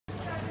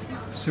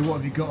So what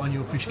have you got on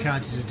your fish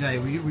counter today?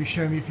 Will you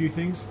show me a few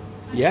things?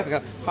 Yeah, we've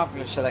got a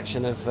fabulous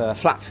selection of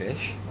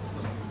flatfish,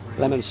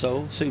 lemon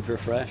sole, super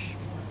fresh,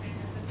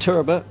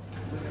 turbot,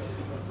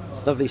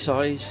 lovely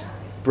size,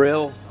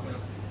 brill,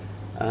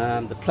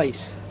 the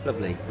place,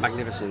 lovely,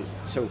 magnificent,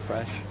 so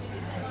fresh.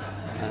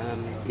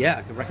 Yeah,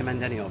 I could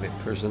recommend any of it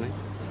personally.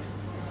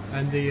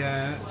 And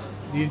the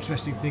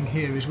interesting thing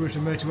here is we're at a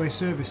motorway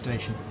service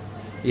station.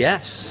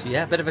 Yes,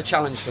 yeah, a bit of a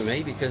challenge for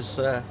me because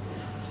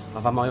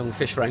I've had my own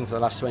fish round for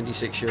the last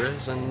 26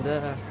 years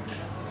and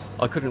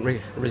I couldn't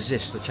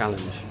resist the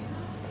challenge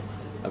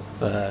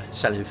of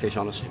selling fish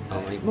on a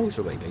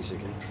motorway,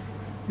 basically.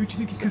 Who do you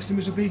think your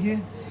customers will be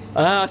here?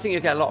 I think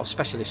you'll get a lot of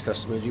specialist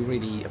customers who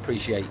really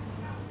appreciate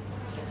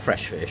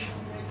fresh fish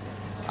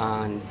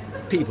and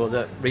people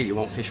that really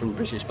want fish from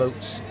British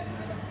boats,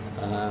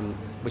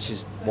 which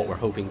is what we're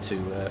hoping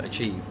to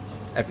achieve.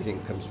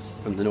 Everything comes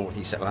from the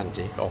Northeast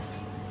Atlantic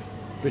off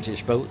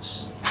British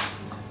boats,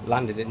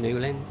 landed at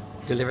Newlyn,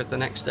 delivered the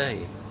next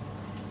day.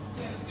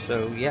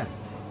 So yeah,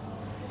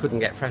 couldn't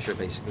get fresher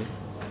basically.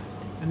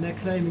 And they're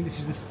claiming this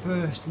is the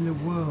first in the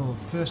world,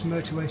 first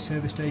motorway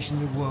service station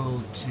in the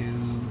world to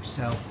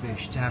sell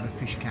fish, to have a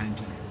fish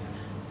counter.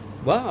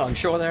 Well, I'm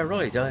sure they're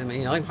right. I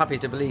mean, I'm happy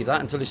to believe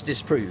that until it's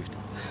disproved.